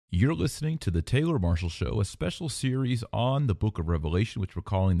You're listening to the Taylor Marshall Show, a special series on the book of Revelation, which we're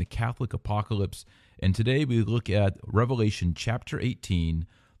calling the Catholic Apocalypse. And today we look at Revelation chapter 18,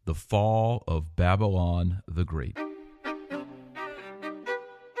 the fall of Babylon the Great.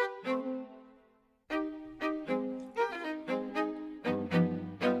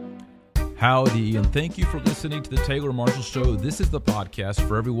 Howdy, and thank you for listening to the Taylor Marshall Show. This is the podcast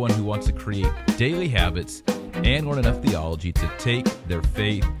for everyone who wants to create daily habits and learn enough theology to take their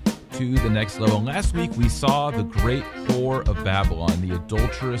faith to the next level. And last week we saw the great whore of Babylon, the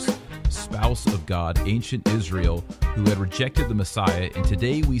adulterous spouse of God, ancient Israel, who had rejected the Messiah. And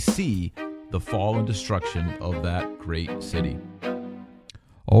today we see the fall and destruction of that great city.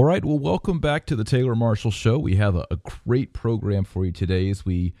 All right, well, welcome back to the Taylor Marshall Show. We have a great program for you today as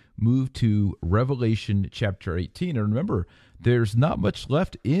we move to Revelation chapter 18. And remember, there's not much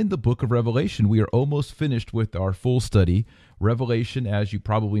left in the book of Revelation. We are almost finished with our full study. Revelation, as you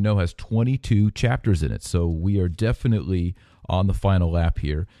probably know, has 22 chapters in it, so we are definitely on the final lap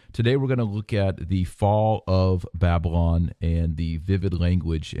here. Today we're going to look at the fall of Babylon and the vivid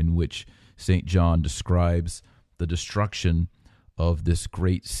language in which St. John describes the destruction of this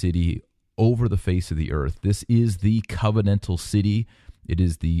great city over the face of the earth. This is the covenantal city. It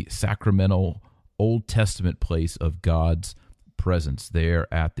is the sacramental Old Testament place of God's presence there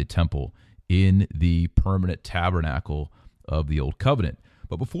at the temple in the permanent tabernacle of the Old Covenant.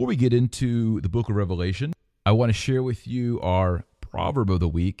 But before we get into the book of Revelation, I want to share with you our proverb of the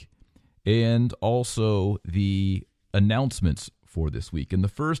week and also the announcements for this week. And the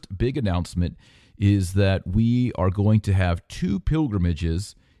first big announcement is that we are going to have 2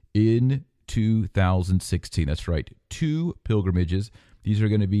 pilgrimages in 2016. That's right, 2 pilgrimages. These are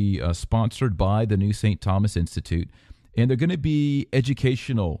going to be sponsored by the New St. Thomas Institute, and they're going to be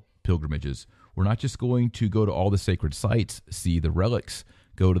educational pilgrimages. We're not just going to go to all the sacred sites, see the relics,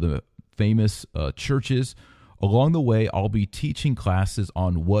 go to the famous churches. Along the way, I'll be teaching classes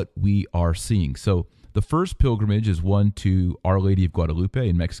on what we are seeing. So the first pilgrimage is one to Our Lady of Guadalupe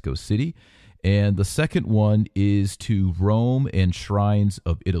in Mexico City, and the second one is to Rome and shrines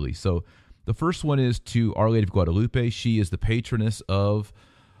of Italy. So the first one is to Our Lady of Guadalupe. She is the patroness of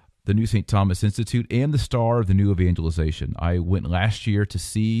the New St. Thomas Institute and the star of the new evangelization. I went last year to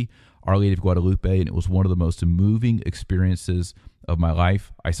see Our Lady of Guadalupe, and it was one of the most moving experiences of my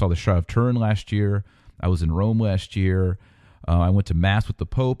life. I saw the Shroud of Turin last year. I was in Rome last year. I went to Mass with the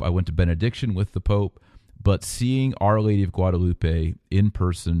Pope. I went to benediction with the Pope. But seeing Our Lady of Guadalupe in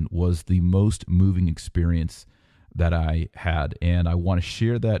person was the most moving experience that I had, and I want to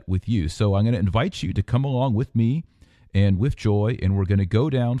share that with you. So I'm going to invite you to come along with me and with Joy, and we're going to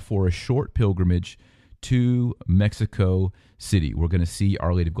go down for a short pilgrimage to Mexico City. We're going to see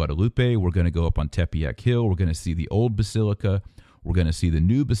Our Lady of Guadalupe. We're going to go up on Tepeyac Hill. We're going to see the old basilica. We're going to see the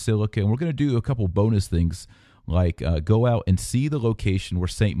new basilica, and we're going to do a couple bonus things like go out and see the location where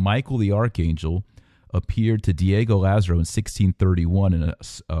St. Michael the Archangel appeared to Diego Lazaro in 1631, and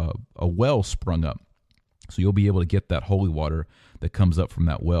a well sprung up. So you'll be able to get that holy water that comes up from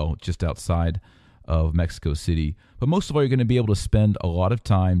that well just outside of Mexico City. But most of all, you're going to be able to spend a lot of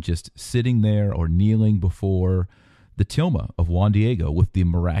time just sitting there or kneeling before the tilma of Juan Diego with the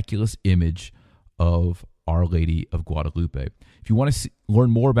miraculous image of Our Lady of Guadalupe. If you want to learn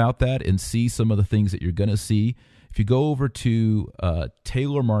more about that and see some of the things that you're going to see, if you go over to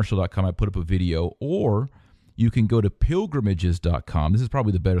taylormarshall.com, I put up a video, or you can go to pilgrimages.com. This is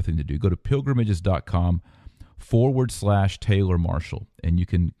probably the better thing to do. Go to pilgrimages.com/Taylor Marshall, and you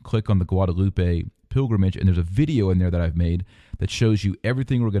can click on the Guadalupe pilgrimage, and there's a video in there that I've made that shows you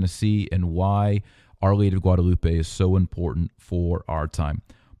everything we're going to see and why Our Lady of Guadalupe is so important for our time.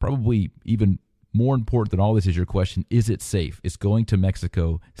 Probably even more important than all this is your question, is it safe? Is going to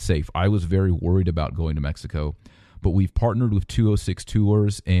Mexico safe? I was very worried about going to Mexico, but we've partnered with 206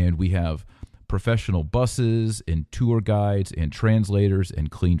 Tours, and we have professional buses and tour guides and translators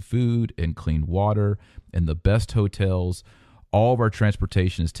and clean food and clean water and the best hotels. All of our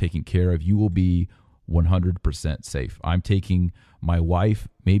transportation is taken care of. You will be 100% safe. I'm taking my wife,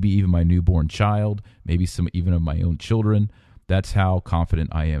 maybe even my newborn child, maybe some even of my own children. That's how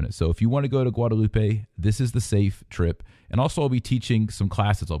confident I am in it. So if you want to go to Guadalupe, this is the safe trip. And also I'll be teaching some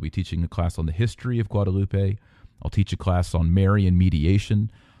classes. I'll be teaching a class on the history of Guadalupe. I'll teach a class on Marian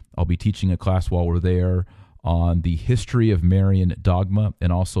mediation. I'll be teaching a class while we're there on the history of Marian dogma,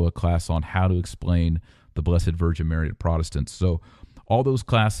 and also a class on how to explain the Blessed Virgin Mary to Protestants. So all those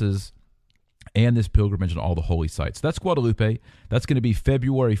classes and this pilgrimage and all the holy sites. That's Guadalupe. That's going to be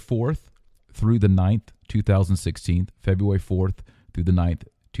February 4th through the 9th, 2016. February 4th through the 9th,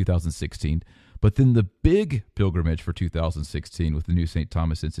 2016. But then the big pilgrimage for 2016 with the New St.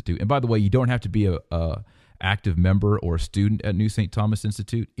 Thomas Institute. And by the way, you don't have to be a active member or a student at New St. Thomas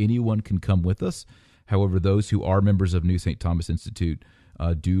Institute. Anyone can come with us. However, those who are members of New St. Thomas Institute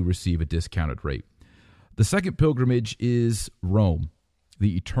do receive a discounted rate. The second pilgrimage is Rome,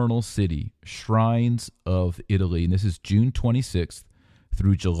 the Eternal City, Shrines of Italy. And this is June 26th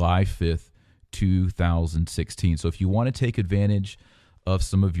through July 5th, 2016. So if you want to take advantage of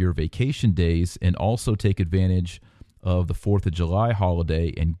some of your vacation days and also take advantage of the 4th of July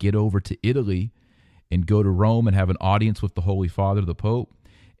holiday and get over to Italy and go to Rome and have an audience with the Holy Father, the Pope,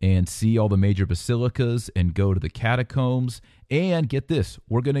 and see all the major basilicas and go to the catacombs. And get this,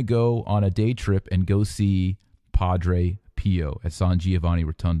 we're going to go on a day trip and go see Padre Pio at San Giovanni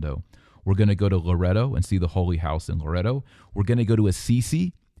Rotondo. We're going to go to Loreto and see the Holy House in Loreto. We're going to go to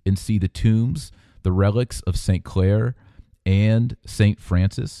Assisi and see the tombs, the relics of St. Clare and St.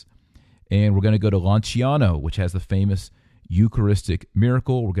 Francis. And we're going to go to Lanciano, which has the famous Eucharistic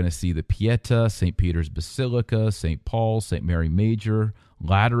miracle. We're going to see the Pieta, St. Peter's Basilica, St. Paul's, St. Mary Major,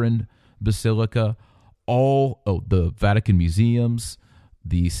 Lateran Basilica, the Vatican museums,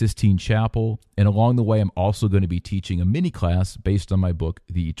 the Sistine Chapel. And along the way, I'm also going to be teaching a mini class based on my book,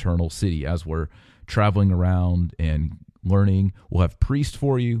 The Eternal City. As we're traveling around and learning, we'll have priests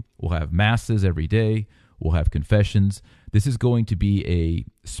for you. We'll have masses every day. We'll have confessions. This is going to be a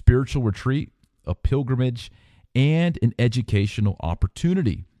spiritual retreat, a pilgrimage, and an educational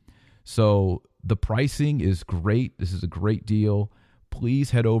opportunity. So the pricing is great. This is a great deal.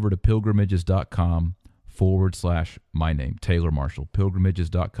 Please head over to pilgrimages.com/my name, Taylor Marshall.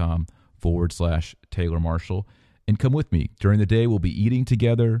 Pilgrimages.com/Taylor Marshall. And come with me. During the day, we'll be eating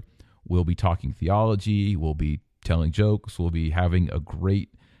together. We'll be talking theology. We'll be telling jokes. We'll be having a great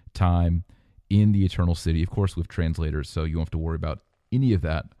time in the Eternal City, of course, with translators, so you don't have to worry about any of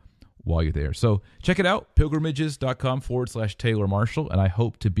that while you're there. So check it out, pilgrimages.com/Taylor Marshall, and I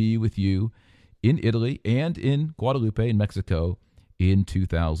hope to be with you in Italy and in Guadalupe in Mexico in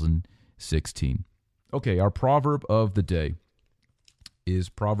 2016. Okay, our proverb of the day is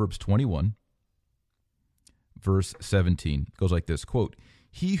Proverbs 21, verse 17. It goes like this, quote,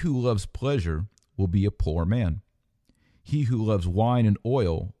 "He who loves pleasure will be a poor man. He who loves wine and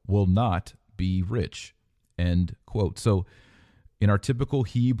oil will not be rich," end quote. So in our typical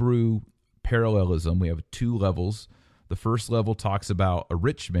Hebrew parallelism, we have two levels. The first level talks about a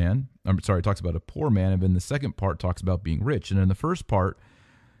rich man. Talks about a poor man. And then the second part talks about being rich. And in the first part,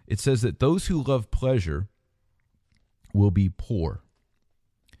 it says that those who love pleasure will be poor.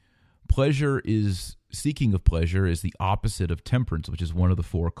 Seeking of pleasure is the opposite of temperance, which is one of the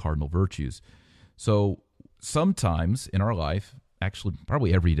four cardinal virtues. So sometimes in our life, actually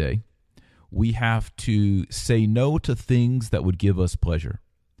probably every day, we have to say no to things that would give us pleasure.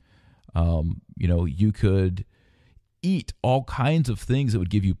 You could eat all kinds of things that would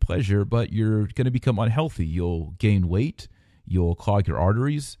give you pleasure, but you're going to become unhealthy. You'll gain weight. You'll clog your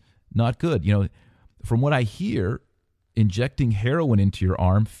arteries. Not good. From what I hear, injecting heroin into your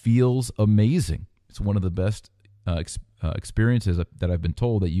arm feels amazing. It's one of the best experiences that I've been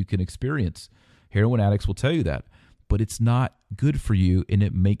told that you can experience. Heroin addicts will tell you that, but it's not good for you, and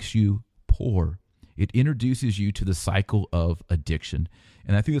it makes you poor. It introduces you to the cycle of addiction.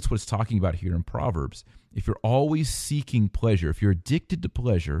 And I think that's what it's talking about here in Proverbs. If you're always seeking pleasure, if you're addicted to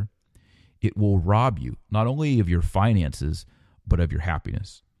pleasure, it will rob you not only of your finances, but of your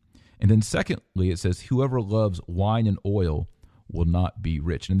happiness. And then secondly, it says, whoever loves wine and oil will not be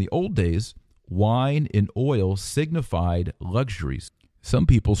rich. And in the old days, wine and oil signified luxuries. Some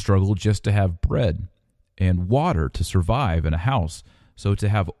people struggled just to have bread and water to survive in a house. So to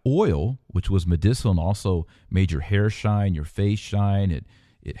have oil, which was medicinal and also made your hair shine, your face shine, it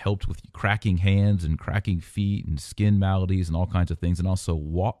helped with cracking hands and cracking feet and skin maladies and all kinds of things. And also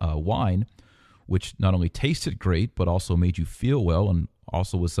wine, which not only tasted great, but also made you feel well and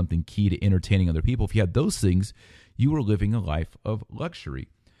also was something key to entertaining other people. If you had those things, you were living a life of luxury.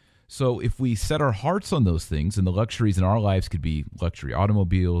 So if we set our hearts on those things, and the luxuries in our lives could be luxury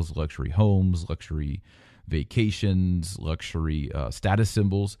automobiles, luxury homes, luxury vacations, luxury status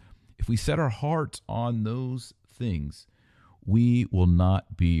symbols. If we set our hearts on those things, we will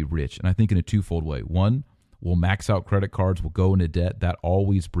not be rich. And I think in a twofold way. One, we'll max out credit cards, we'll go into debt. That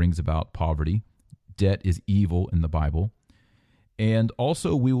always brings about poverty. Debt is evil in the Bible. And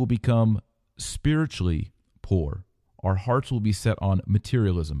also we will become spiritually poor. Our hearts will be set on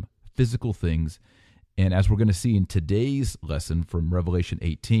materialism, physical things. And as we're going to see in today's lesson from Revelation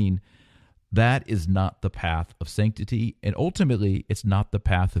 18, that is not the path of sanctity, and ultimately, it's not the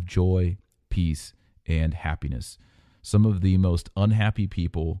path of joy, peace, and happiness. Some of the most unhappy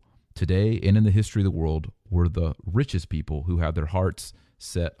people today and in the history of the world were the richest people who had their hearts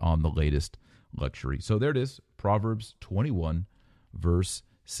set on the latest luxury. So there it is, Proverbs 21, verse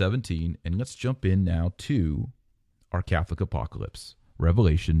 17. And let's jump in now to our Catholic apocalypse,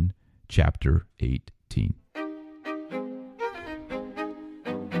 Revelation chapter 18.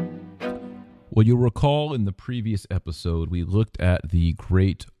 Well, you'll recall in the previous episode, we looked at the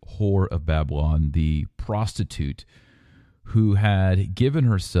great whore of Babylon, the prostitute, who had given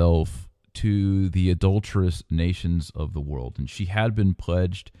herself to the adulterous nations of the world. And she had been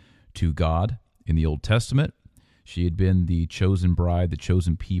pledged to God in the Old Testament. She had been the chosen bride, the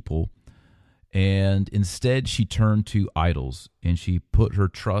chosen people. And instead, she turned to idols, and she put her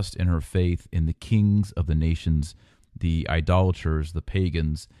trust and her faith in the kings of the nations, the idolaters, the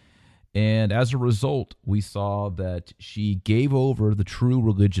pagans. And as a result, we saw that she gave over the true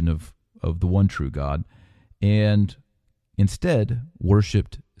religion of the one true God and instead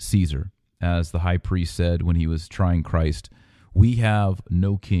worshipped Caesar. As the high priest said when he was trying Christ, we have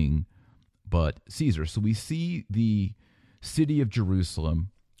no king but Caesar. So we see the city of Jerusalem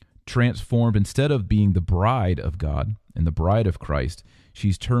transformed. Instead of being the bride of God and the bride of Christ,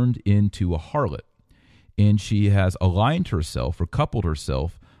 she's turned into a harlot. And she has aligned herself or coupled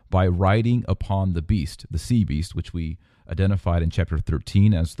herself by riding upon the beast, the sea beast, which we identified in chapter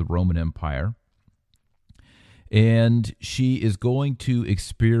 13 as the Roman Empire. And she is going to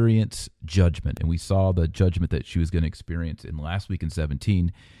experience judgment. And we saw the judgment that she was going to experience in last week in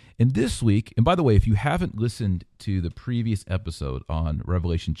 17. And this week, and by the way, if you haven't listened to the previous episode on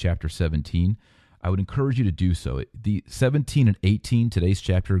Revelation chapter 17, I would encourage you to do so. The 17 and 18, today's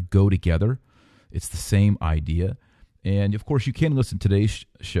chapter, go together. It's the same idea. And, of course, you can listen to today's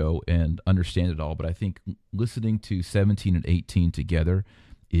show and understand it all, but I think listening to 17 and 18 together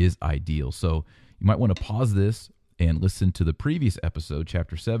is ideal. So you might want to pause this and listen to the previous episode,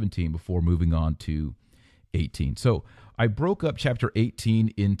 chapter 17, before moving on to 18. So I broke up chapter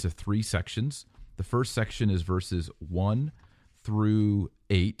 18 into three sections. The first section is verses 1 through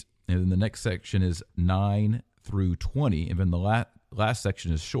 8, and then the next section is 9 through 20, and then the last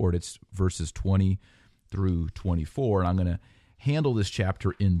section is short. It's verses 20 through 24, and I'm going to handle this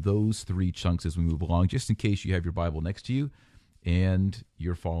chapter in those three chunks as we move along, just in case you have your Bible next to you and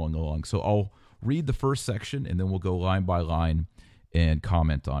you're following along. So I'll read the first section, and then we'll go line by line and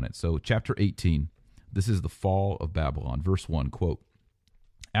comment on it. So chapter 18, this is the fall of Babylon. Verse 1, quote,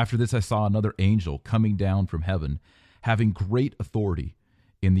 "After this I saw another angel coming down from heaven, having great authority,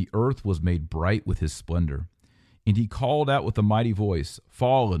 and the earth was made bright with his splendor. And he called out with a mighty voice,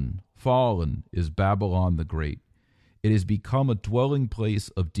 'Fallen, fallen is Babylon the Great. It has become a dwelling place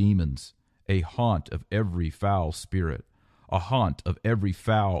of demons, a haunt of every foul spirit, a haunt of every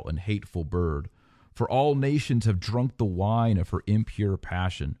foul and hateful bird. For all nations have drunk the wine of her impure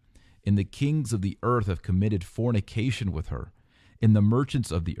passion, and the kings of the earth have committed fornication with her, and the merchants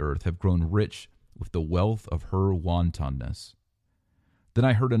of the earth have grown rich with the wealth of her wantonness.' Then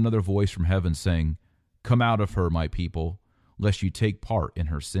I heard another voice from heaven saying, 'Come out of her, my people, lest you take part in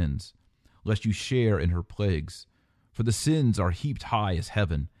her sins, lest you share in her plagues. For the sins are heaped high as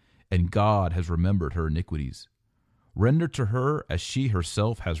heaven, and God has remembered her iniquities. Render to her as she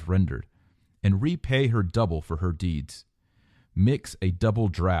herself has rendered, and repay her double for her deeds. Mix a double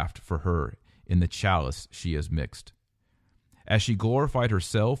draught for her in the chalice she has mixed. As she glorified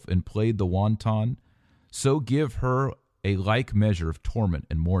herself and played the wanton, so give her a like measure of torment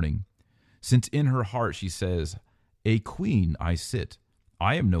and mourning. Since in her heart she says, A queen I sit,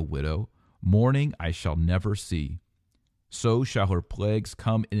 I am no widow, mourning I shall never see. So shall her plagues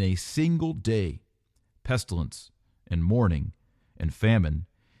come in a single day, pestilence and mourning and famine,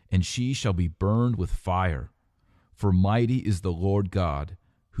 and she shall be burned with fire. For mighty is the Lord God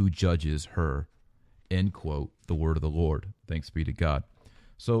who judges her." End quote, the word of the Lord. Thanks be to God.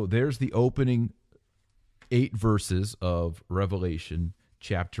 So there's the opening 8 verses of Revelation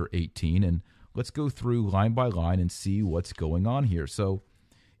chapter 18, and let's go through line by line and see what's going on here. So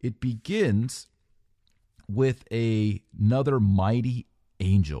it begins with another mighty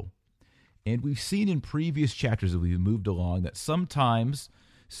angel. And we've seen in previous chapters as we've moved along that sometimes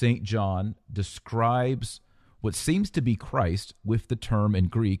St. John describes what seems to be Christ with the term in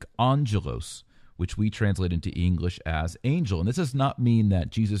Greek angelos, which we translate into English as angel. And this does not mean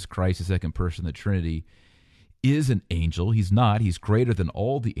that Jesus Christ, the second person of the Trinity, is an angel. He's not. He's greater than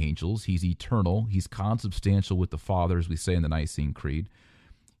all the angels. He's eternal. He's consubstantial with the Father, as we say in the Nicene Creed.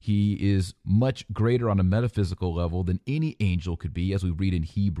 He is much greater on a metaphysical level than any angel could be, as we read in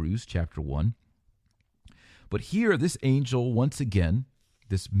Hebrews chapter 1. But here, this angel, once again,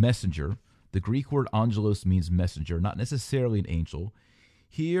 this messenger, the Greek word angelos means messenger, not necessarily an angel.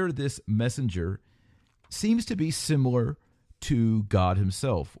 here this messenger seems to be similar to God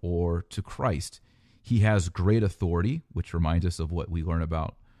himself or to Christ. He has great authority, which reminds us of what we learn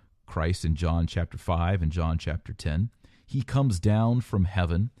about Christ in John chapter 5 and John chapter 10. He comes down from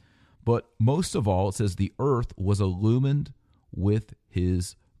heaven, but most of all, it says the earth was illumined with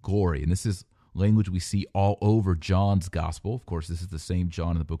his glory. And this is language we see all over John's gospel. Of course, this is the same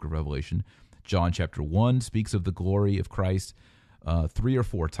John in the book of Revelation. John chapter 1 speaks of the glory of Christ 3 or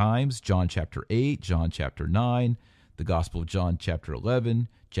 4 times. John chapter 8, John chapter 9, the Gospel of John chapter 11,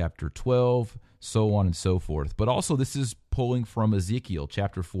 chapter 12, so on and so forth. But also this is pulling from Ezekiel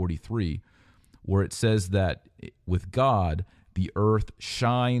chapter 43, where it says that with God, the earth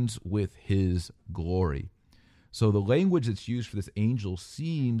shines with his glory. So the language that's used for this angel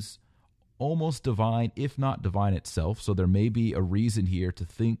seems almost divine, if not divine itself. So there may be a reason here to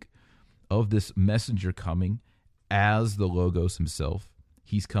think of this messenger coming as the Logos himself.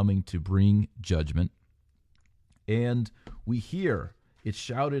 He's coming to bring judgment. And we hear it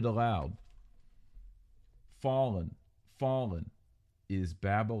shouted aloud, "Fallen, fallen is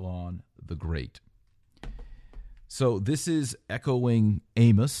Babylon the Great." So this is echoing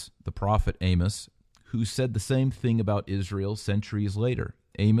Amos, the prophet Amos, who said the same thing about Israel centuries later.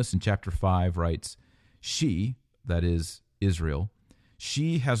 Amos in chapter 5 writes, "She," that is Israel,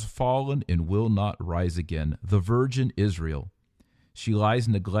 "she has fallen and will not rise again, the virgin Israel. She lies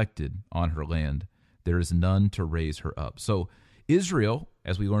neglected on her land. There is none to raise her up." So Israel,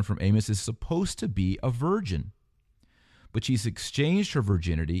 as we learn from Amos, is supposed to be a virgin. But she's exchanged her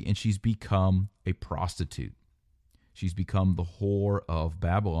virginity and she's become a prostitute. She's become the whore of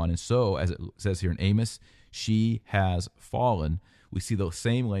Babylon. And so, as it says here in Amos, she has fallen. We see the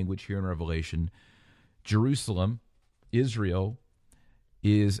same language here in Revelation. Jerusalem, Israel,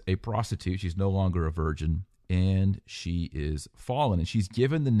 is a prostitute. She's no longer a virgin, and she is fallen. And she's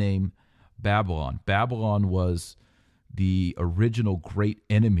given the name Babylon. Babylon was the original great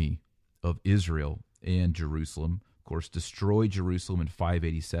enemy of Israel and Jerusalem. Of course, destroyed Jerusalem in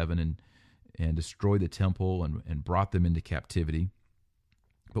 587 and destroyed the temple and brought them into captivity.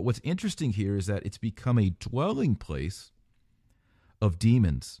 But what's interesting here is that it's become a dwelling place of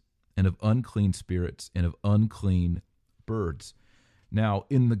demons and of unclean spirits and of unclean birds. Now,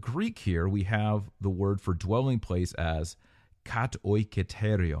 in the Greek here, we have the word for dwelling place as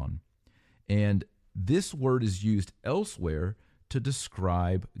katoiketerion. And this word is used elsewhere to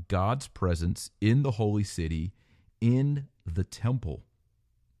describe God's presence in the holy city, in the temple.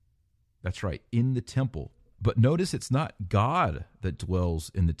 That's right, in the temple. But notice it's not God that dwells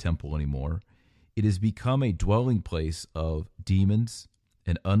in the temple anymore. It has become a dwelling place of demons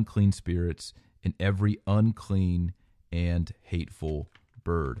and unclean spirits and every unclean and hateful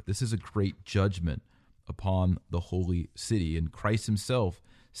bird. This is a great judgment upon the holy city. And Christ himself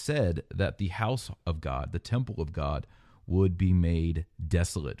said that the house of God, the temple of God, would be made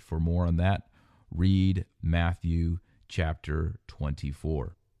desolate. For more on that, read Matthew chapter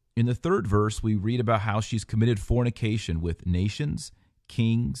 24. In the 3rd verse, we read about how she's committed fornication with nations,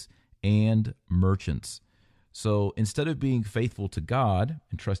 kings, and merchants. So instead of being faithful to God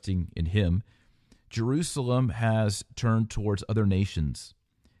and trusting in him, Jerusalem has turned towards other nations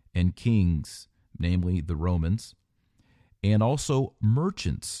and kings, namely the Romans, and also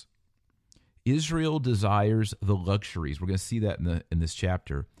merchants. Israel desires the luxuries. We're going to see that in this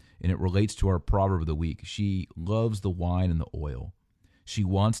chapter, and it relates to our proverb of the week. She loves the wine and the oil. She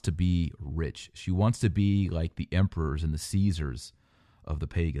wants to be rich. She wants to be like the emperors and the Caesars of the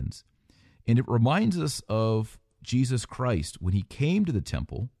pagans. And it reminds us of Jesus Christ when he came to the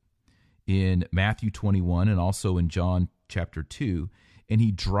temple in Matthew 21 and also in John chapter 2, and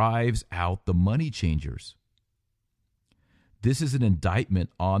he drives out the money changers. This is an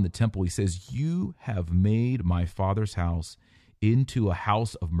indictment on the temple. He says, "You have made my Father's house into a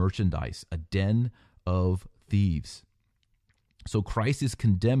house of merchandise, a den of thieves." So Christ is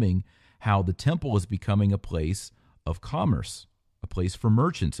condemning how the temple is becoming a place of commerce, a place for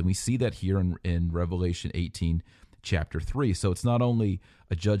merchants. And we see that here in Revelation 18, chapter 3. So it's not only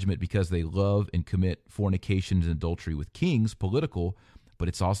a judgment because they love and commit fornication and adultery with kings, political, but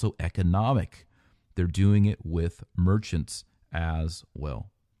it's also economic. They're doing it with merchants as well.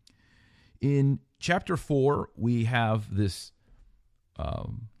 In chapter 4, we have this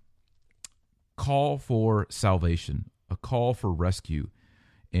call for salvation, a call for rescue.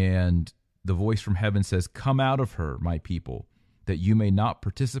 And the voice from heaven says, "Come out of her, my people, that you may not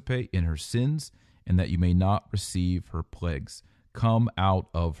participate in her sins and that you may not receive her plagues." Come out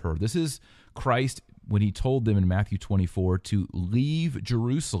of her. This is Christ when he told them in Matthew 24 to leave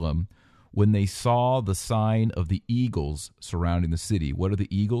Jerusalem when they saw the sign of the eagles surrounding the city. What are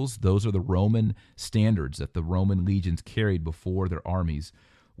the eagles? Those are the Roman standards that the Roman legions carried before their armies.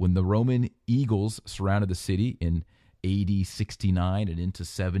 When the Roman eagles surrounded the city in AD 69 and into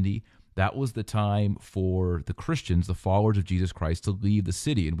 70, that was the time for the Christians, the followers of Jesus Christ, to leave the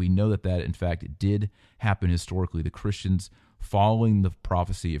city. And we know that that, in fact, did happen historically. The Christians, following the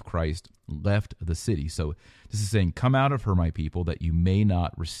prophecy of Christ, left the city. So this is saying, come out of her, my people, that you may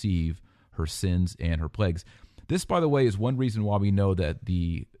not receive her sins and her plagues. This, by the way, is one reason why we know that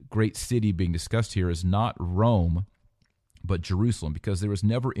the great city being discussed here is not Rome, but Jerusalem, because there was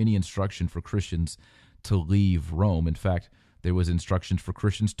never any instruction for Christians to leave Rome. In fact, there was instructions for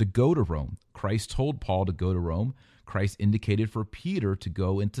Christians to go to Rome. Christ told Paul to go to Rome. Christ indicated for Peter to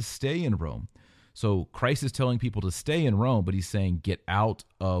go and to stay in Rome. So Christ is telling people to stay in Rome, but he's saying get out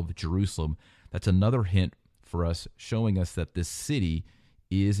of Jerusalem. That's another hint for us, showing us that this city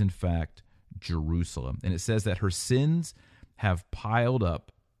is in fact Jerusalem. And it says that her sins have piled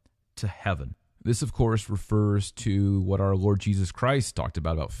up to heaven. This, of course, refers to what our Lord Jesus Christ talked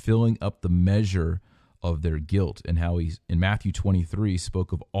about filling up the measure of their guilt, and how he, in Matthew 23,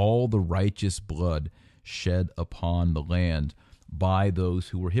 spoke of all the righteous blood shed upon the land by those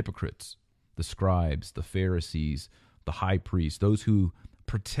who were hypocrites, the scribes, the Pharisees, the high priests, those who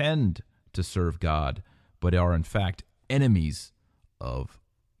pretend to serve God, but are in fact enemies of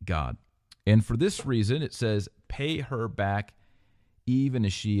God. And for this reason, it says, pay her back even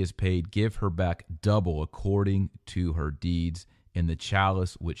as she is paid, give her back double according to her deeds. In the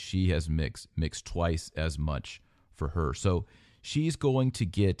chalice which she has mixed twice as much for her. So she's going to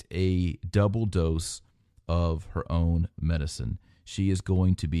get a double dose of her own medicine. She is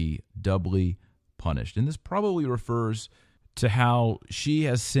going to be doubly punished. And this probably refers to how she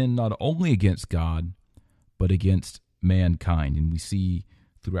has sinned not only against God, but against mankind. And we see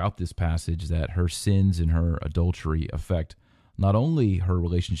throughout this passage that her sins and her adultery affect not only her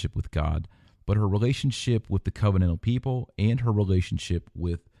relationship with God, but her relationship with the covenantal people and her relationship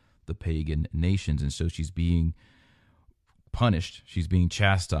with the pagan nations. And so she's being punished. She's being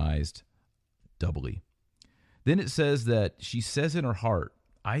chastised doubly. Then it says that she says in her heart,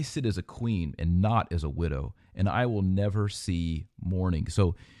 I sit as a queen and not as a widow, and I will never see mourning.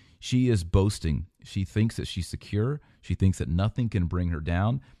 So she is boasting. She thinks that she's secure. She thinks that nothing can bring her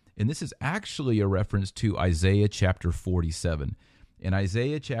down. And this is actually a reference to Isaiah chapter 47. In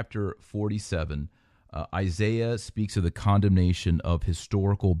Isaiah chapter 47, Isaiah speaks of the condemnation of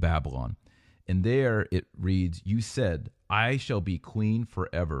historical Babylon. And there it reads, you said, I shall be queen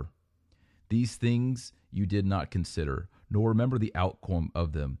forever. These things you did not consider, nor remember the outcome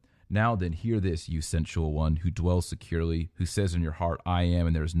of them. Now then, hear this, you sensual one, who dwells securely, who says in your heart, I am,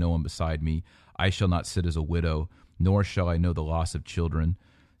 and there is no one beside me. I shall not sit as a widow, nor shall I know the loss of children.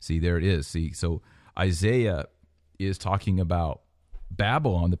 See, there it is. See, so Isaiah is talking about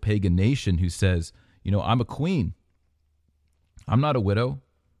Babylon, the pagan nation, who says, I'm a queen. I'm not a widow.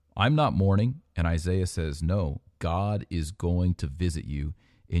 I'm not mourning. And Isaiah says, no, God is going to visit you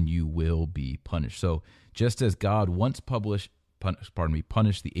and you will be punished. So just as God once punished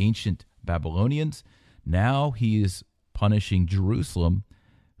the ancient Babylonians, now he is punishing Jerusalem,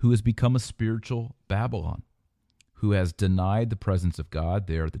 who has become a spiritual Babylon, who has denied the presence of God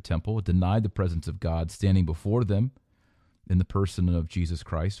there at the temple, denied the presence of God standing before them, in the person of Jesus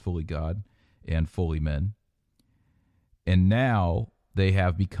Christ, fully God and fully men. And now they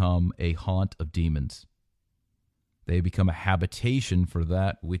have become a haunt of demons. They become a habitation for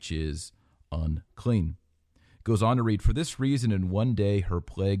that which is unclean. It goes on to read, for this reason in one day her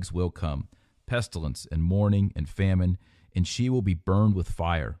plagues will come, pestilence and mourning and famine, and she will be burned with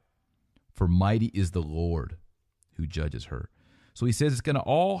fire. For mighty is the Lord who judges her. So he says it's going to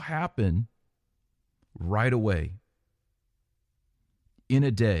all happen right away. In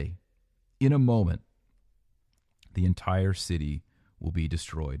a day, in a moment, the entire city will be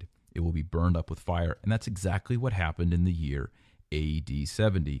destroyed. It will be burned up with fire. And that's exactly what happened in the year AD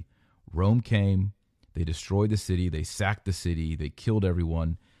 70. Rome came, they destroyed the city, they sacked the city, they killed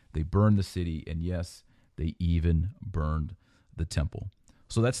everyone, they burned the city, and yes, they even burned the temple.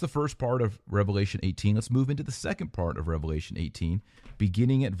 So that's the first part of Revelation 18. Let's move into the second part of Revelation 18,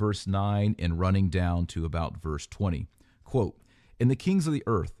 beginning at verse 9 and running down to about verse 20. Quote, and the kings of the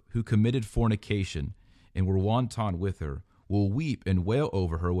earth who committed fornication and were wanton with her will weep and wail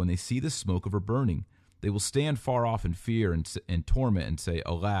over her when they see the smoke of her burning. They will stand far off in fear and torment and say,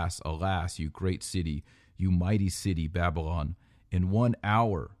 alas, alas, you great city, you mighty city, Babylon. In 1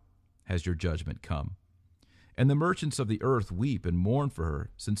 hour has your judgment come. And the merchants of the earth weep and mourn for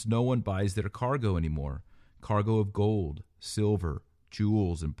her, since no one buys their cargo anymore, cargo of gold, silver,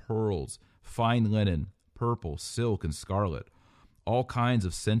 jewels and pearls, fine linen, purple, silk, and scarlet, all kinds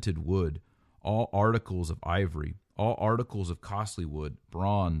of scented wood, all articles of ivory, all articles of costly wood,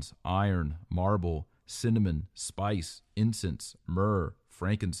 bronze, iron, marble, cinnamon, spice, incense, myrrh,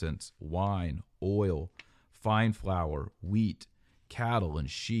 frankincense, wine, oil, fine flour, wheat, cattle and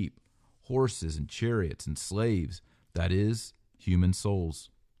sheep, horses and chariots and slaves, that is, human souls.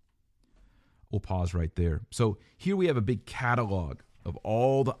 We'll pause right there. So here we have a big catalog of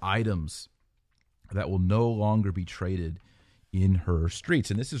all the items that will no longer be traded in her streets.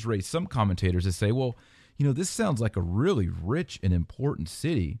 And this has raised some commentators to say, well, this sounds like a really rich and important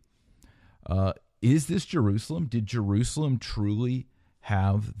city. Is this Jerusalem? Did Jerusalem truly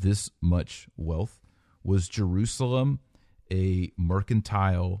have this much wealth? Was Jerusalem a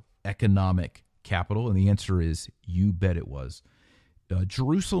mercantile economic capital? And the answer is, you bet it was.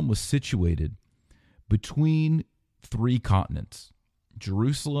 Jerusalem was situated between 3 continents.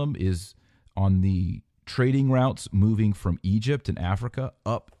 Jerusalem is on the trading routes moving from Egypt and Africa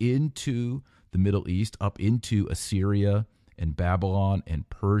up into the Middle East, up into Assyria and Babylon and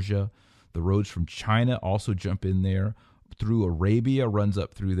Persia. The roads from China also jump in there. Through Arabia runs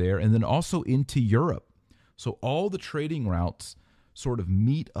up through there, and then also into Europe. So all the trading routes sort of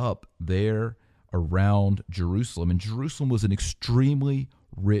meet up there around Jerusalem. And Jerusalem was an extremely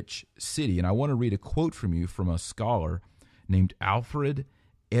rich city. And I want to read a quote from you from a scholar named Alfred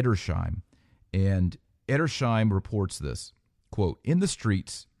Edersheim. And Edersheim reports this, quote, "In the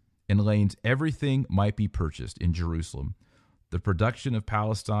streets and lanes, everything might be purchased in Jerusalem. The production of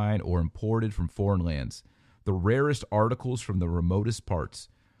Palestine or imported from foreign lands, the rarest articles from the remotest parts,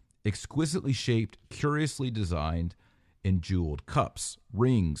 exquisitely shaped, curiously designed, and jeweled cups,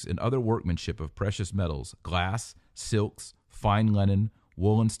 rings, and other workmanship of precious metals, glass, silks, fine linen,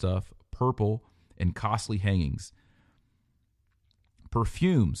 woolen stuff, purple, and costly hangings,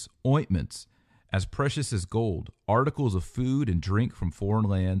 perfumes, ointments, as precious as gold, articles of food and drink from foreign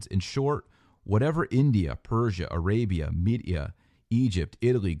lands, in short, whatever India, Persia, Arabia, Media, Egypt,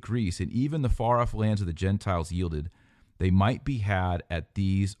 Italy, Greece, and even the far-off lands of the Gentiles yielded, they might be had at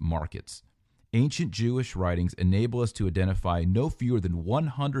these markets. Ancient Jewish writings enable us to identify no fewer than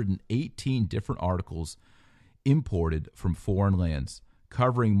 118 different articles imported from foreign lands,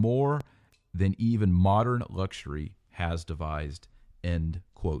 covering more than even modern luxury has devised," end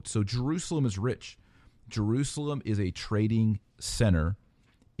quote. So Jerusalem is rich. Jerusalem is a trading center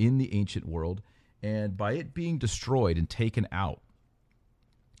in the ancient world, and by it being destroyed and taken out,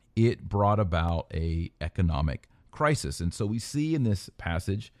 it brought about a economic crisis. And so we see in this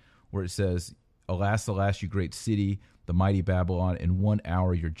passage where it says, "Alas, alas, you great city, the mighty Babylon, in 1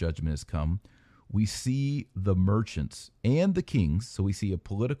 hour your judgment has come." We see the merchants and the kings, so we see a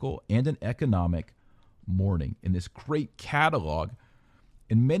political and an economic mourning in this great catalog.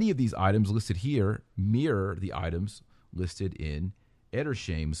 And many of these items listed here mirror the items listed in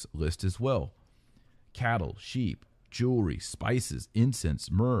Edersheim's list as well. Cattle, sheep, jewelry, spices, incense,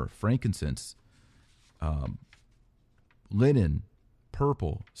 myrrh, frankincense, linen,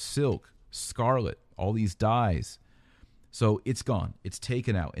 purple, silk, scarlet, all these dyes. So it's gone. It's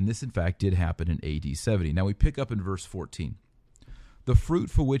taken out. And this, in fact, did happen in AD 70. Now we pick up in verse 14. "The fruit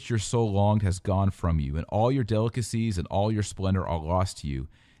for which your soul longed has gone from you, and all your delicacies and all your splendor are lost to you,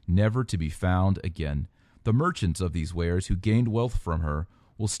 never to be found again. The merchants of these wares who gained wealth from her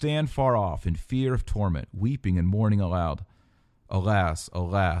will stand far off in fear of torment, weeping and mourning aloud. Alas,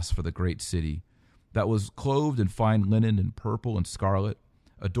 alas, for the great city that was clothed in fine linen and purple and scarlet,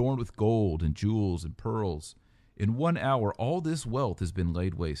 adorned with gold and jewels and pearls. In 1 hour all this wealth has been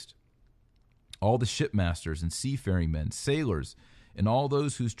laid waste. All the shipmasters and seafaring men, sailors, and all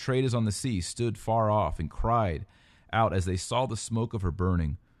those whose trade is on the sea stood far off and cried out as they saw the smoke of her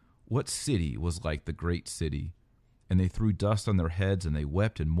burning, 'What city was like the great city?' And they threw dust on their heads, and they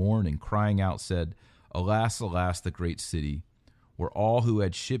wept and mourned, and crying out said, 'Alas, alas, the great city, where all who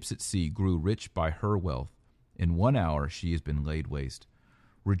had ships at sea grew rich by her wealth. In 1 hour she has been laid waste.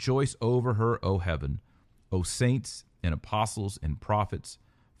 Rejoice over her, O heaven, O saints and apostles and prophets,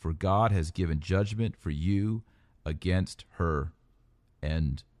 for God has given judgment for you against her.'"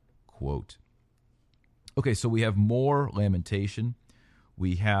 End quote. Okay, so we have more lamentation.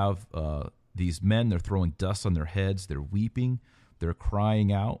 We have these men, they're throwing dust on their heads. They're weeping. They're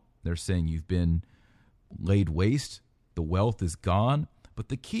crying out. They're saying, "You've been laid waste. The wealth is gone." But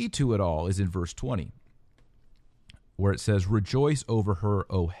the key to it all is in verse 20, where it says, "Rejoice over her,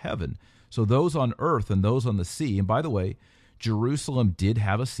 O heaven." So those on earth and those on the sea, and by the way, Jerusalem did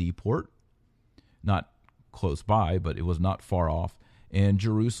have a seaport, not close by, but it was not far off. And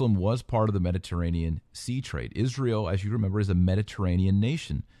Jerusalem was part of the Mediterranean sea trade. Israel, as you remember, is a Mediterranean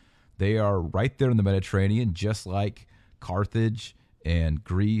nation. They are right there in the Mediterranean, just like Carthage and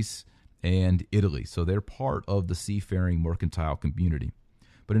Greece and Italy. So they're part of the seafaring mercantile community.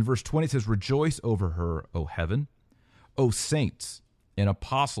 But in verse 20 it says, "Rejoice over her, O heaven, O saints and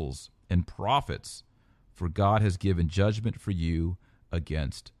apostles and prophets, for God has given judgment for you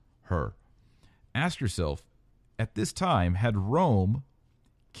against her." Ask yourself, at this time, had Rome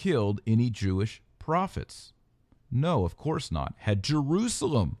killed any Jewish prophets? No, of course not. Had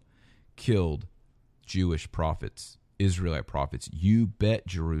Jerusalem killed Jewish prophets, Israelite prophets? You bet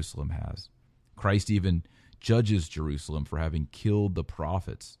Jerusalem has. Christ even judges Jerusalem for having killed the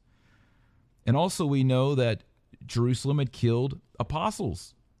prophets. And also we know that Jerusalem had killed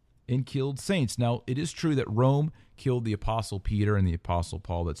apostles and killed saints. Now, it is true that Rome killed the apostle Peter and the apostle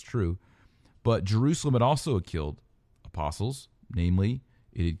Paul. That's true. But Jerusalem had also killed apostles. Namely,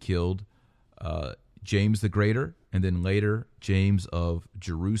 it had killed James the Greater, and then later James of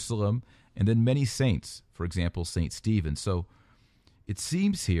Jerusalem, and then many saints, for example, St. Stephen. So it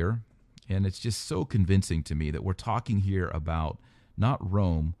seems here, and it's just so convincing to me, that we're talking here about not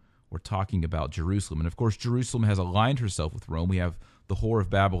Rome, we're talking about Jerusalem. And of course, Jerusalem has aligned herself with Rome. We have the whore of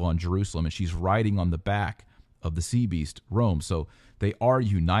Babylon, Jerusalem, and she's riding on the back of the sea beast, Rome. So they are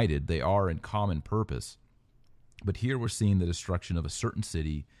united, they are in common purpose. But here we're seeing the destruction of a certain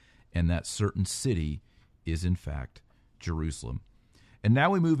city, and that certain city is in fact Jerusalem. And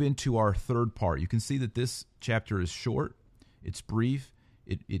now we move into our third part. You can see that this chapter is short, it's brief,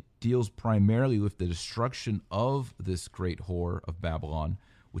 it deals primarily with the destruction of this great whore of Babylon,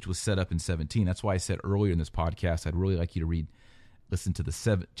 which was set up in 17. That's why I said earlier in this podcast, I'd really like you to listen to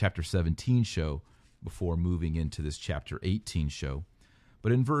the chapter 17 show before moving into this chapter 18 show.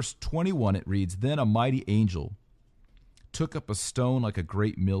 But in verse 21, it reads, "Then a mighty angel took up a stone like a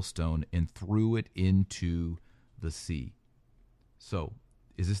great millstone and threw it into the sea." So,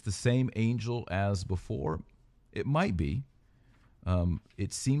 is this the same angel as before? It might be.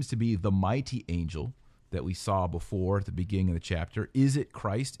 It seems to be the mighty angel that we saw before at the beginning of the chapter. Is it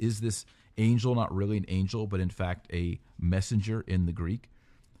Christ? Is this angel not really an angel, but in fact a messenger in the Greek?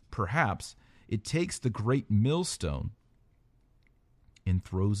 Perhaps. It takes the great millstone and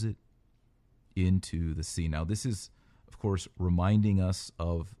throws it into the sea. Now, this is, of course, reminding us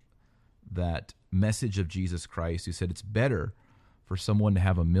of that message of Jesus Christ, who said it's better for someone to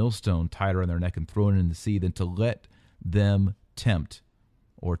have a millstone tied around their neck and thrown in the sea than to let them tempt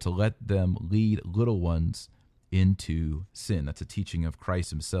or to let them lead little ones into sin. That's a teaching of Christ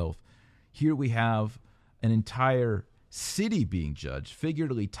himself. Here we have an entire city being judged,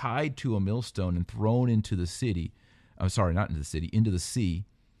 figuratively tied to a millstone and thrown into the city. I'm sorry, not into the city, into the sea,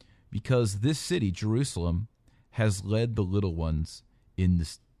 because this city, Jerusalem, has led the little ones into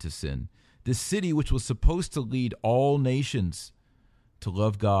sin. This city, which was supposed to lead all nations to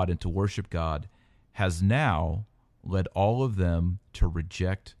love God and to worship God, has now led all of them to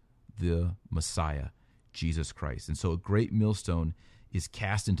reject the Messiah, Jesus Christ. And so a great millstone is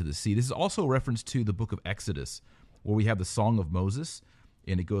cast into the sea. This is also a reference to the book of Exodus, where we have the Song of Moses,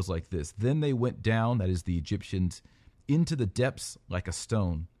 and it goes like this. "Then they went down," that is the Egyptians, "into the depths like a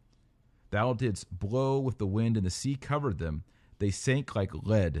stone. Thou didst blow with the wind, and the sea covered them. They sank like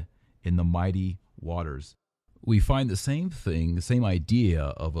lead in the mighty waters." We find the same thing, the same idea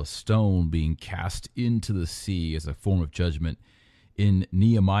of a stone being cast into the sea as a form of judgment in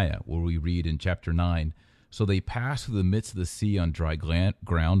Nehemiah, where we read in chapter 9, "So they passed through the midst of the sea on dry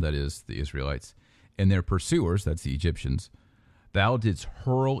ground," that is, the Israelites, "and their pursuers," that's the Egyptians, "thou didst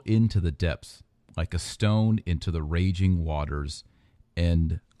hurl into the depths like a stone into the raging waters."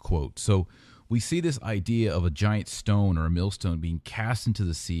 End quote. So we see this idea of a giant stone or a millstone being cast into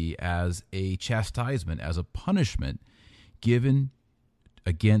the sea as a chastisement, as a punishment given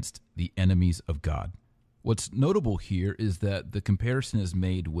against the enemies of God. What's notable here is that the comparison is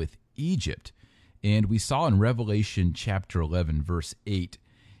made with Egypt. And we saw in Revelation chapter 11, verse 8,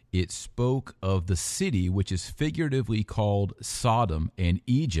 it spoke of the city, which is figuratively called Sodom and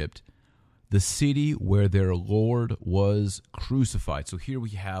Egypt, the city where their Lord was crucified. So here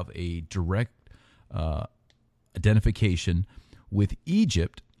we have a direct identification with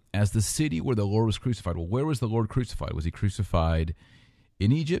Egypt as the city where the Lord was crucified. Well, where was the Lord crucified? Was he crucified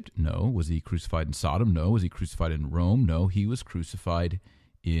in Egypt? No. Was he crucified in Sodom? No. Was he crucified in Rome? No. He was crucified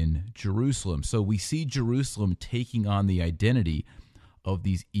in Jerusalem. So we see Jerusalem taking on the identity of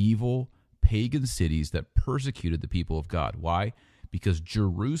these evil pagan cities that persecuted the people of God. Why? Because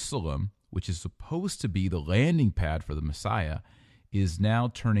Jerusalem, which is supposed to be the landing pad for the Messiah, is now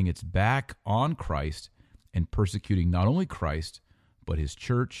turning its back on Christ and persecuting not only Christ, but his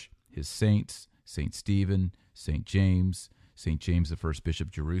church, his saints, St. Stephen, St. James the first bishop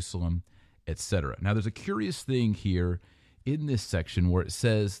of Jerusalem, etc. Now, there's a curious thing here in this section where it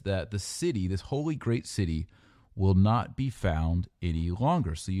says that the city, this holy great city, will not be found any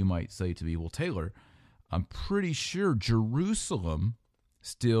longer. So you might say to me, well, Taylor, I'm pretty sure Jerusalem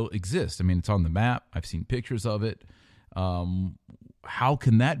still exists. I mean, it's on the map. I've seen pictures of it. How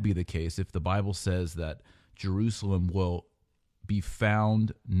can that be the case if the Bible says that Jerusalem will be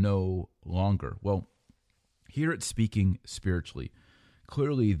found no longer? Well, here it's speaking spiritually.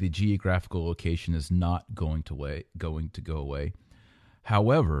 Clearly, the geographical location is not going to go away.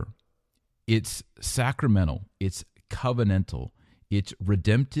 However, its sacramental, its covenantal, its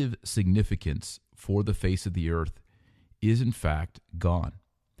redemptive significance for the face of the earth is in fact gone.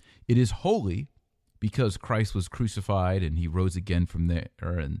 It is holy because Christ was crucified and he rose again from there,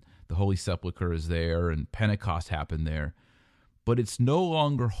 and the Holy Sepulchre is there, and Pentecost happened there. But it's no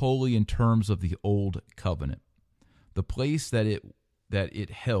longer holy in terms of the old covenant. The place that it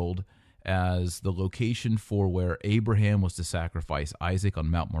held as the location for where Abraham was to sacrifice Isaac on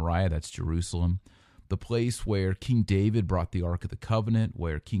Mount Moriah, that's Jerusalem. The place where King David brought the Ark of the Covenant,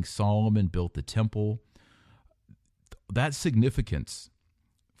 where King Solomon built the temple. That significance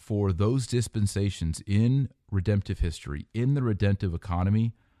for those dispensations in redemptive history, in the redemptive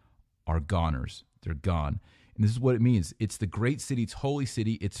economy, are goners. They're gone. And this is what it means. It's the great city, it's holy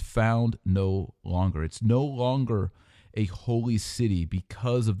city, it's found no longer. It's no longer a holy city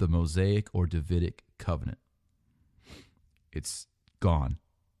because of the Mosaic or Davidic covenant. It's gone.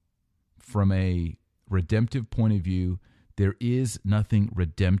 From a redemptive point of view, there is nothing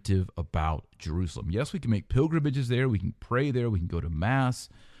redemptive about Jerusalem. Yes, we can make pilgrimages there, we can pray there, we can go to Mass,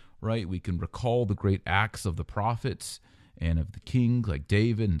 right? We can recall the great acts of the prophets and of the kings like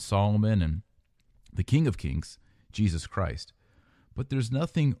David and Solomon and the King of Kings, Jesus Christ. But there's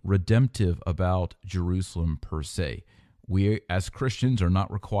nothing redemptive about Jerusalem per se. We, as Christians, are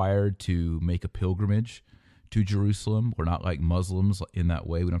not required to make a pilgrimage to Jerusalem. We're not like Muslims in that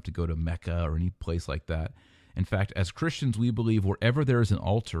way. We don't have to go to Mecca or any place like that. In fact, as Christians, we believe wherever there is an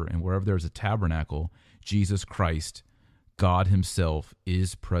altar and wherever there is a tabernacle, Jesus Christ, God himself,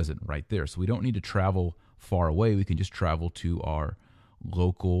 is present right there. So we don't need to travel far away. We can just travel to our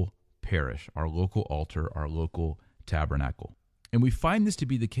local parish, our local altar, our local tabernacle. And we find this to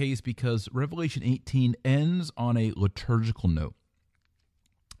be the case because Revelation 18 ends on a liturgical note.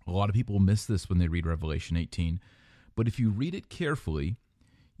 A lot of people miss this when they read Revelation 18, but if you read it carefully,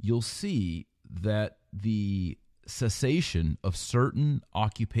 you'll see that the cessation of certain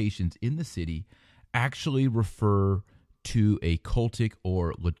occupations in the city actually refer to a cultic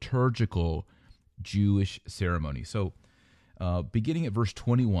or liturgical Jewish ceremony. So beginning at verse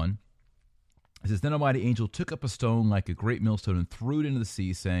 21, it says, Then a mighty angel took up a stone like a great millstone and threw it into the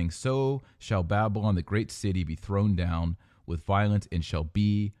sea, saying, So shall Babylon, the great city, be thrown down with violence and shall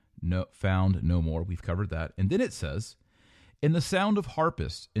be found no more. We've covered that. And then it says, And the sound of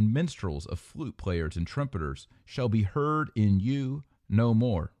harpists and minstrels, of flute players and trumpeters shall be heard in you no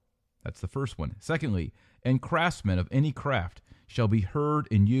more. That's the first one. Secondly, and craftsmen of any craft shall be heard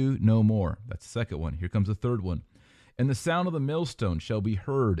in you no more. That's the second one. Here comes the third one. And the sound of the millstone shall be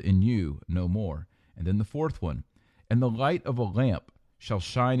heard in you no more. And then the fourth one. And the light of a lamp shall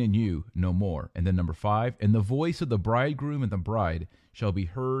shine in you no more. And then number 5. And the voice of the bridegroom and the bride shall be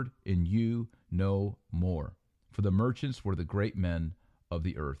heard in you no more. For the merchants were the great men of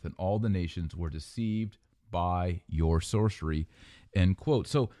the earth, and all the nations were deceived by your sorcery. End quote.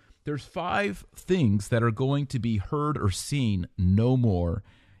 So there's 5 things that are going to be heard or seen no more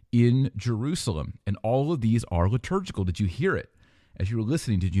in Jerusalem, and all of these are liturgical. Did you hear it? As you were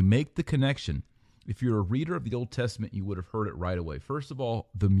listening, did you make the connection? If you're a reader of the Old Testament, you would have heard it right away. First of all,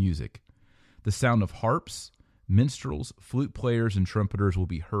 the music. The sound of harps, minstrels, flute players, and trumpeters will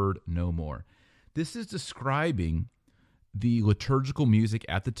be heard no more. This is describing the liturgical music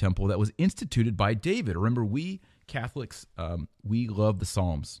at the temple that was instituted by David. Remember, we Catholics, we love the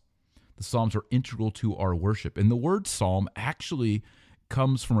Psalms. The Psalms are integral to our worship. And the word psalm actually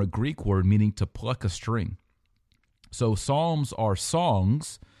comes from a Greek word meaning to pluck a string. So psalms are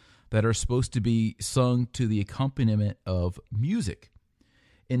songs that are supposed to be sung to the accompaniment of music.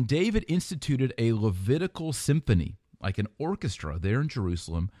 And David instituted a Levitical symphony, like an orchestra there in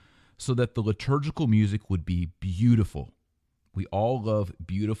Jerusalem, so that the liturgical music would be beautiful. We all love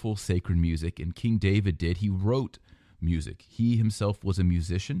beautiful sacred music, and King David did. He wrote music. He himself was a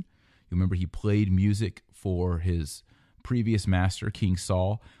musician. You remember he played music for his previous master, King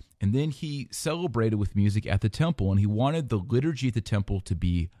Saul, and then he celebrated with music at the temple, and he wanted the liturgy at the temple to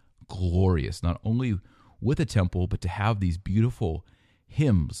be glorious, not only with a temple, but to have these beautiful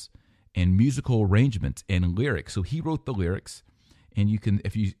hymns and musical arrangements and lyrics. So he wrote the lyrics, and you can,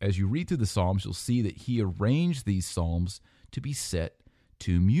 as you read through the Psalms, you'll see that he arranged these psalms to be set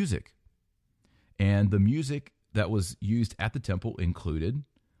to music. And the music that was used at the temple included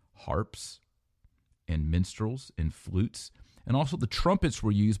harps and minstrels and flutes, and also the trumpets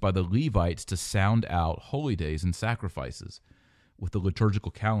were used by the Levites to sound out holy days and sacrifices with the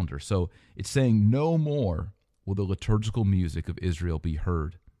liturgical calendar. So it's saying no more will the liturgical music of Israel be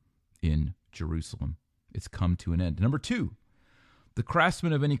heard in Jerusalem. It's come to an end. Number 2, the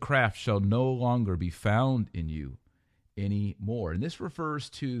craftsman of any craft shall no longer be found in you anymore. And this refers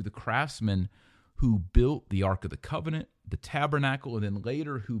to the craftsmen who built the Ark of the Covenant, the tabernacle, and then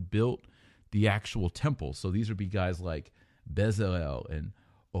later who built the actual temple. So these would be guys like Bezalel and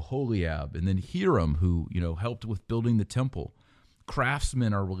Oholiab, and then Hiram, who helped with building the temple.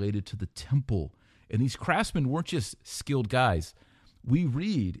 Craftsmen are related to the temple, and these craftsmen weren't just skilled guys. We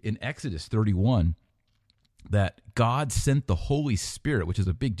read in Exodus 31 that God sent the Holy Spirit, which is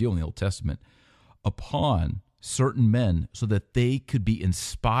a big deal in the Old Testament, upon certain men so that they could be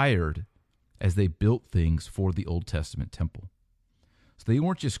inspired as they built things for the Old Testament temple. So they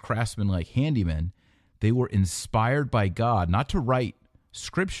weren't just craftsmen like handymen. They were inspired by God, not to write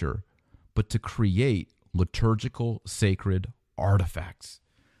scripture, but to create liturgical, sacred artifacts.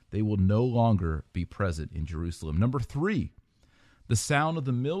 They will no longer be present in Jerusalem. Number 3, the sound of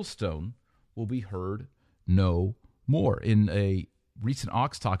the millstone will be heard no more. In a recent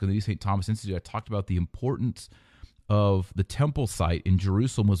Ox Talk in the New St. Thomas Institute, I talked about the importance of the temple site in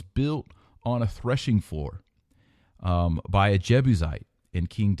Jerusalem was built on a threshing floor by a Jebusite. And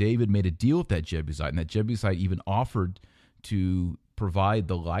King David made a deal with that Jebusite, and that Jebusite even offered to provide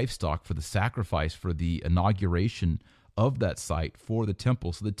the livestock for the sacrifice for the inauguration of that site for the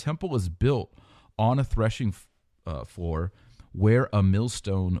temple. So the temple is built on a threshing floor where a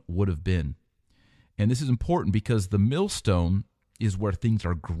millstone would have been. And this is important because the millstone is where things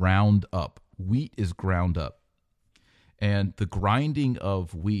are ground up. Wheat is ground up. And the grinding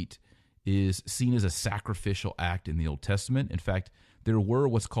of wheat is seen as a sacrificial act in the Old Testament. In fact, there were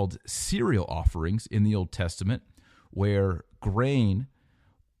what's called cereal offerings in the Old Testament where grain,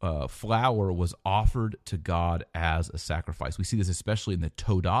 flour, was offered to God as a sacrifice. We see this especially in the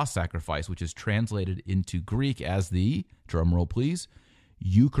Todah sacrifice, which is translated into Greek as the, drumroll please,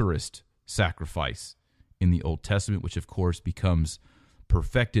 Eucharist sacrifice in the Old Testament, which of course becomes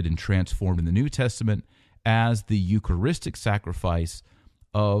perfected and transformed in the New Testament as the Eucharistic sacrifice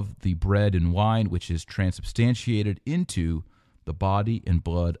of the bread and wine, which is transubstantiated into the body and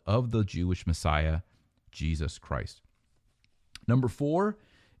blood of the Jewish Messiah, Jesus Christ. Number 4,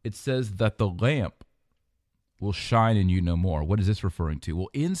 it says that the lamp will shine in you no more. What is this referring to? Well,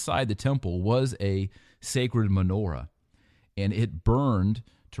 inside the temple was a sacred menorah, and it burned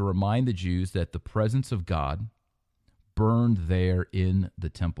to remind the Jews that the presence of God burned there in the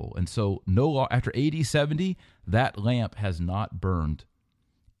temple. And so after AD 70, that lamp has not burned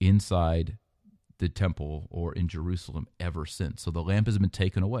inside the temple or in Jerusalem ever since. So the lamp has been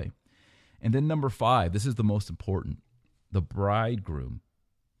taken away. And then number 5, this is the most important. The bridegroom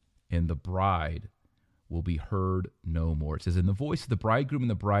and the bride will be heard no more. It says, "And the voice of the bridegroom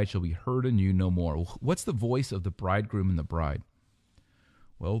and the bride shall be heard in you no more." Well, what's the voice of the bridegroom and the bride?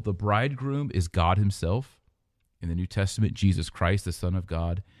 Well, the bridegroom is God himself. In the New Testament, Jesus Christ, the Son of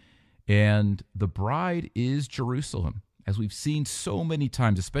God. And the bride is Jerusalem. As we've seen so many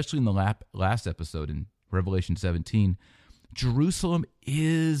times, especially in the last episode in Revelation 17, Jerusalem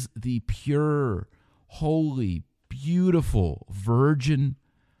is the pure, holy, beautiful, virgin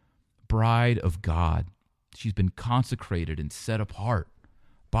bride of God. She's been consecrated and set apart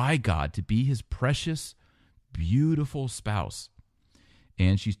by God to be his precious, beautiful spouse.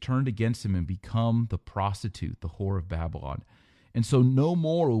 And she's turned against him and become the prostitute, the whore of Babylon. And so no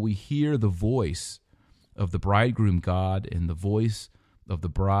more will we hear the voice of the bridegroom God and the voice of the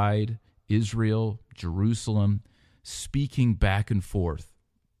bride, Israel, Jerusalem, speaking back and forth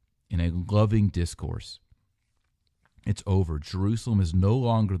in a loving discourse. It's over. Jerusalem is no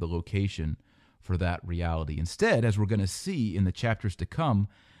longer the location for that reality. Instead, as we're going to see in the chapters to come,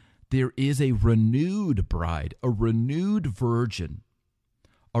 there is a renewed bride, a renewed virgin,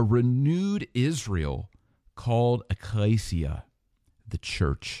 a renewed Israel called ecclesia, the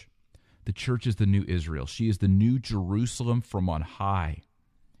church. The church is the new Israel. She is the new Jerusalem from on high.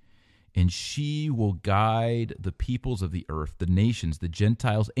 And she will guide the peoples of the earth, the nations, the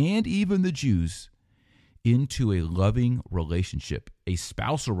Gentiles, and even the Jews into a loving relationship, a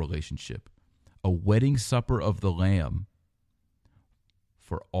spousal relationship, a wedding supper of the Lamb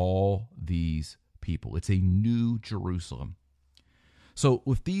for all these people. It's a new Jerusalem. So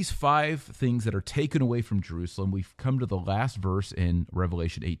with these 5 things that are taken away from Jerusalem, we've come to the last verse in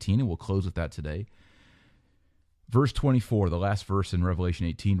Revelation 18, and we'll close with that today. Verse 24, the last verse in Revelation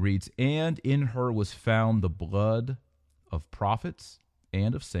 18 reads, "And in her was found the blood of prophets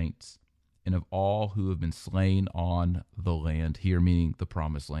and of saints, and of all who have been slain on the land," here meaning the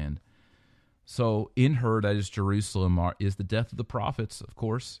promised land. So in her, that is Jerusalem, is the death of the prophets, of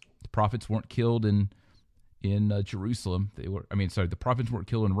course. The prophets weren't killed in Jerusalem. The prophets weren't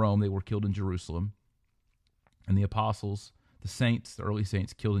killed in Rome. They were killed in Jerusalem. And the apostles, the saints, the early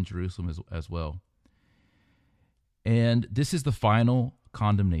saints, killed in Jerusalem as well. And this is the final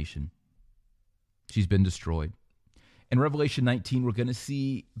condemnation. She's been destroyed. In Revelation 19, we're going to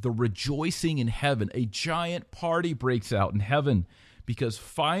see the rejoicing in heaven. A giant party breaks out in heaven because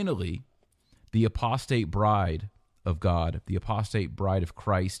finally the apostate bride of God, the apostate bride of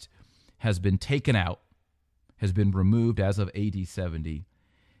Christ, has been taken out, has been removed as of AD 70.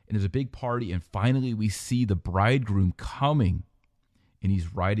 And there's a big party, and finally we see the bridegroom coming, and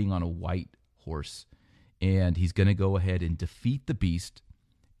he's riding on a white horse. And he's going to go ahead and defeat the beast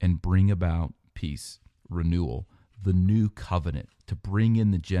and bring about peace, renewal, the new covenant, to bring in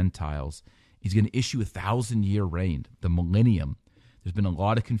the Gentiles. He's going to issue a 1,000-year reign, the millennium. There's been a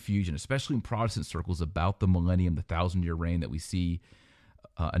lot of confusion, especially in Protestant circles, about the millennium, the 1,000-year reign that we see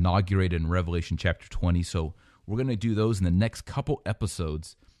inaugurated in Revelation chapter 20. So we're going to do those in the next couple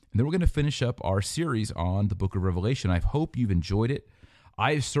episodes. And then we're going to finish up our series on the book of Revelation. I hope you've enjoyed it.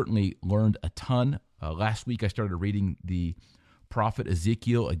 I've certainly learned a ton. Last week I started reading the prophet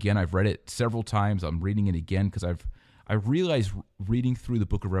Ezekiel. Again, I've read it several times. I'm reading it again because I realized reading through the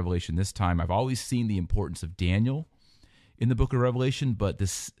book of Revelation this time, I've always seen the importance of Daniel in the book of Revelation, but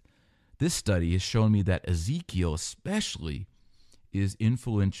this study has shown me that Ezekiel especially is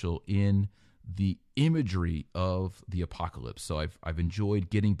influential in the imagery of the apocalypse. So I've enjoyed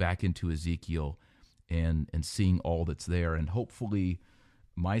getting back into Ezekiel and seeing all that's there, and hopefully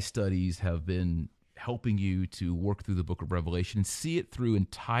my studies have been helping you to work through the book of Revelation and see it through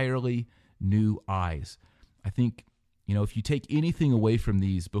entirely new eyes. I think, if you take anything away from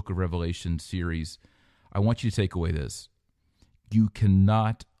these book of Revelation series, I want you to take away this. You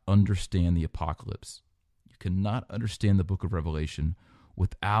cannot understand the apocalypse. You cannot understand the book of Revelation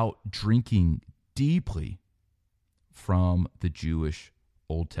without drinking deeply from the Jewish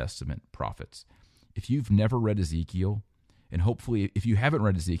Old Testament prophets. If you've never read Ezekiel, and hopefully, if you haven't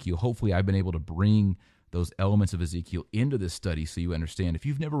read Ezekiel, hopefully I've been able to bring those elements of Ezekiel into this study so you understand. If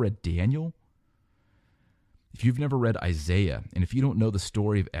you've never read Daniel, if you've never read Isaiah, and if you don't know the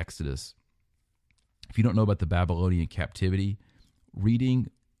story of Exodus, if you don't know about the Babylonian captivity, reading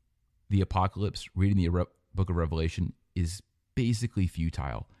the apocalypse, reading the book of Revelation is basically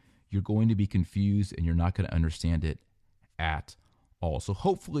futile. You're going to be confused and you're not going to understand it at all. So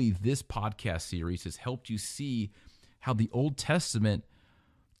hopefully this podcast series has helped you see how the Old Testament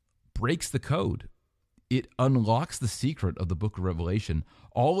breaks the code. It unlocks the secret of the book of Revelation.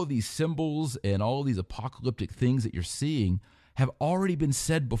 All of these symbols and all of these apocalyptic things that you're seeing have already been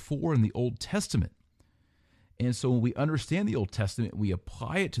said before in the Old Testament. And so when we understand the Old Testament, we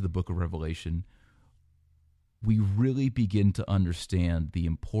apply it to the book of Revelation, we really begin to understand the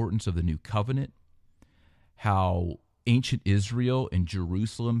importance of the new covenant, how ancient Israel and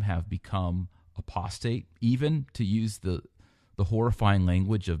Jerusalem have become apostate, even to use the horrifying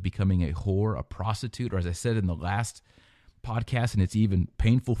language of becoming a whore, a prostitute, or as I said in the last podcast, and it's even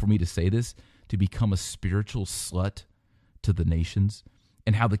painful for me to say this, to become a spiritual slut to the nations,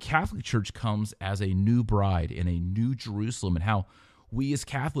 and how the Catholic Church comes as a new bride in a new Jerusalem, and how we as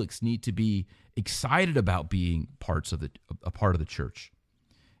Catholics need to be excited about being a part of the church,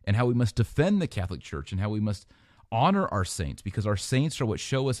 and how we must defend the Catholic Church, and how we must honor our saints, because our saints are what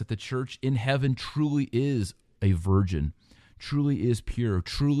show us that the church in heaven truly is a virgin, truly is pure,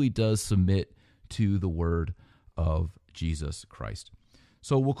 truly does submit to the word of Jesus Christ.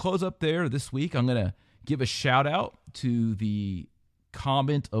 So we'll close up there this week. I'm going to give a shout out to the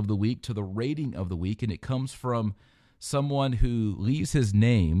comment of the week, to the rating of the week, and it comes from someone who leaves his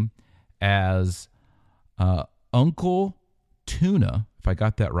name as Uncle Tuna, if I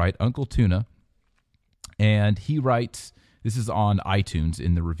got that right, Uncle Tuna. And he writes, this is on iTunes,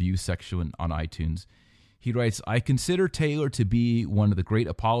 in the review section on iTunes. He writes, I consider Taylor to be one of the great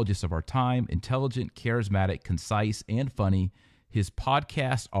apologists of our time, intelligent, charismatic, concise, and funny. His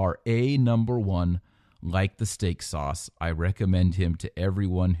podcasts are number one, like the steak sauce. I recommend him to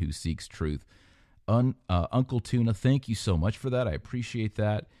everyone who seeks truth. Uncle Tuna, thank you so much for that. I appreciate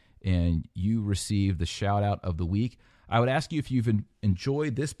that. And you received the shout out of the week. I would ask you, if you've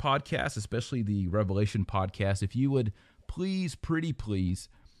enjoyed this podcast, especially the Revelation podcast, if you would please, pretty please,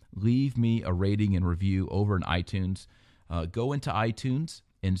 leave me a rating and review over in iTunes. Go into iTunes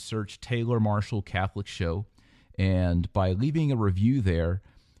and search Taylor Marshall Catholic Show. And by leaving a review there,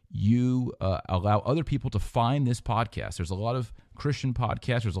 you allow other people to find this podcast. There's a lot of Christian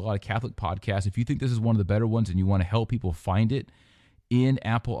podcasts. There's a lot of Catholic podcasts. If you think this is one of the better ones and you want to help people find it in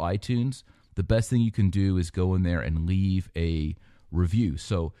Apple iTunes, the best thing you can do is go in there and leave a review.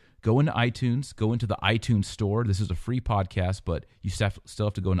 So go into iTunes, go into the iTunes store. This is a free podcast, but you still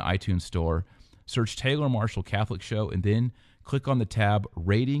have to go into iTunes store, search Taylor Marshall Catholic Show, and then click on the tab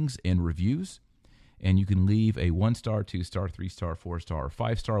Ratings and Reviews. And you can leave a 1-star, 2-star, 3-star, 4-star, or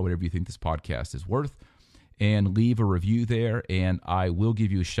 5-star, whatever you think this podcast is worth, and leave a review there. And I will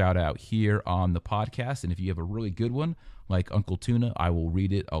give you a shout out here on the podcast. And if you have a really good one, like Uncle Tuna, I will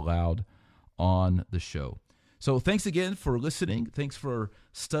read it aloud on the show. So thanks again for listening. Thanks for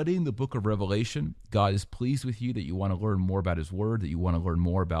studying the book of Revelation. God is pleased with you that you want to learn more about his word, that you want to learn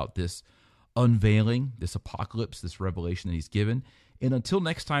more about this unveiling, this apocalypse, this revelation that he's given. And until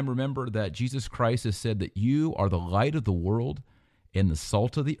next time, remember that Jesus Christ has said that you are the light of the world and the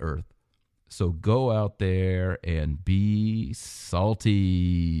salt of the earth. So go out there and be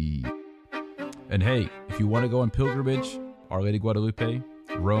salty. And hey, if you want to go on pilgrimage, Our Lady Guadalupe,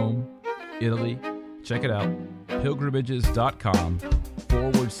 Rome, Italy, check it out.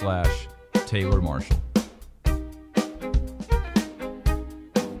 pilgrimages.com/Taylor Marshall.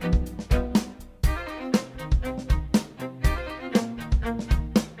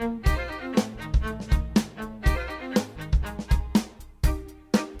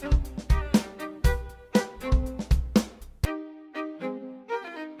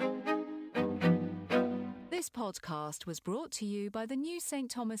 This podcast was brought to you by the New St.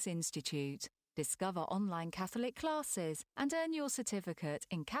 Thomas Institute. Discover online Catholic classes and earn your certificate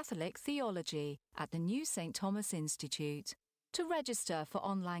in Catholic theology at the New St. Thomas Institute. To register for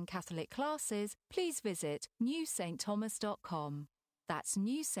online Catholic classes, please visit newstthomas.com. That's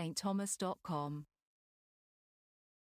newstthomas.com.